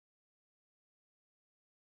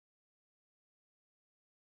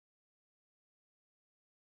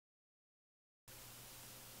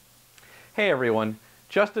Hey everyone,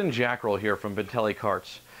 Justin Jackrell here from Bintelli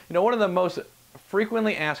Karts. One of the most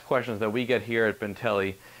frequently asked questions that we get here at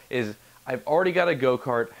Bintelli is, I've already got a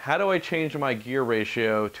go-kart, how do I change my gear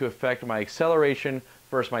ratio to affect my acceleration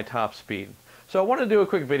versus my top speed? So I want to do a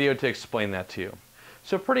quick video to explain that to you.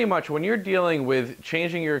 So pretty much when you're dealing with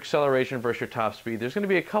changing your acceleration versus your top speed, there's going to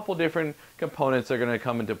be a couple different components that are going to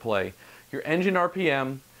come into play. Your engine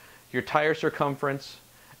RPM, your tire circumference,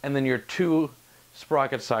 and then your two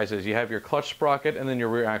sprocket sizes. You have your clutch sprocket and then your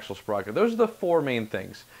rear axle sprocket. Those are the four main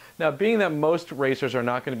things. Now, being that most racers are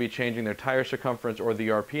not going to be changing their tire circumference or the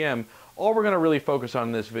RPM, all we're going to really focus on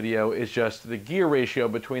in this video is just the gear ratio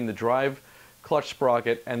between the drive clutch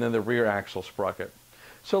sprocket and then the rear axle sprocket.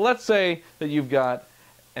 So let's say that you've got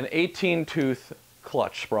an 18-tooth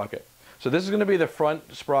clutch sprocket. So this is going to be the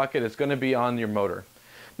front sprocket. It's going to be on your motor.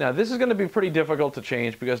 Now this is going to be pretty difficult to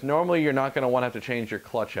change because normally you're not going to want to have to change your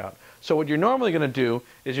clutch out. So what you're normally going to do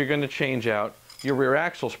is you're going to change out your rear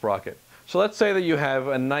axle sprocket. So let's say that you have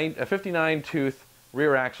a 59-tooth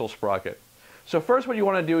rear axle sprocket. So first what you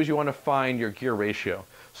want to do is you want to find your gear ratio.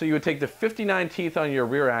 So you would take the 59 teeth on your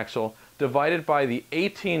rear axle divided by the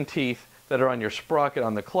 18 teeth that are on your sprocket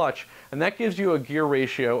on the clutch, and that gives you a gear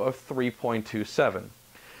ratio of 3.27.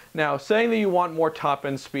 Now, saying that you want more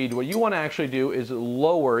top-end speed, what you want to actually do is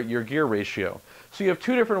lower your gear ratio. So you have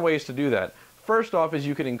two different ways to do that. First off is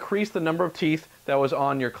you can increase the number of teeth that was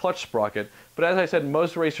on your clutch sprocket, but as I said,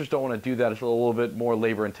 most racers don't want to do that. It's a little bit more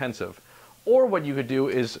labor intensive. Or what you could do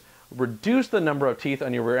is reduce the number of teeth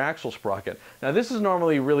on your rear axle sprocket. Now this is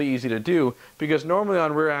normally really easy to do because normally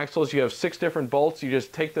on rear axles you have 6 different bolts. You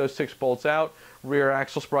just take those 6 bolts out, rear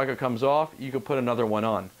axle sprocket comes off, you can put another one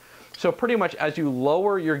on. So pretty much as you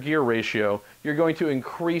lower your gear ratio, you're going to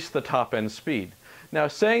increase the top end speed. Now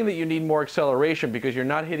saying that you need more acceleration because you're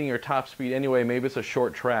not hitting your top speed anyway, maybe it's a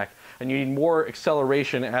short track, and you need more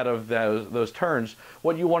acceleration out of those turns,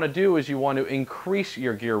 what you want to do is you want to increase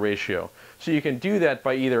your gear ratio. So you can do that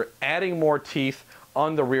by either adding more teeth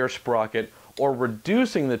on the rear sprocket or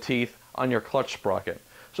reducing the teeth on your clutch sprocket.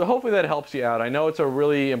 So hopefully that helps you out. I know it's a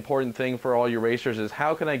really important thing for all your racers is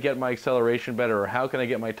how can I get my acceleration better or how can I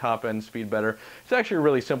get my top end speed better? It's actually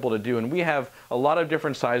really simple to do, and we have a lot of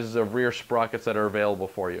different sizes of rear sprockets that are available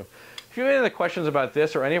for you. If you have any other questions about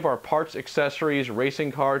this or any of our parts, accessories,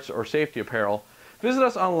 racing carts, or safety apparel, visit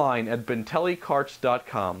us online at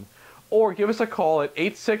bintellikarts.com or give us a call at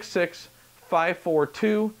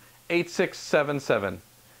 866-542-8677.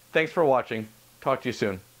 Thanks for watching. Talk to you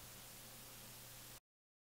soon.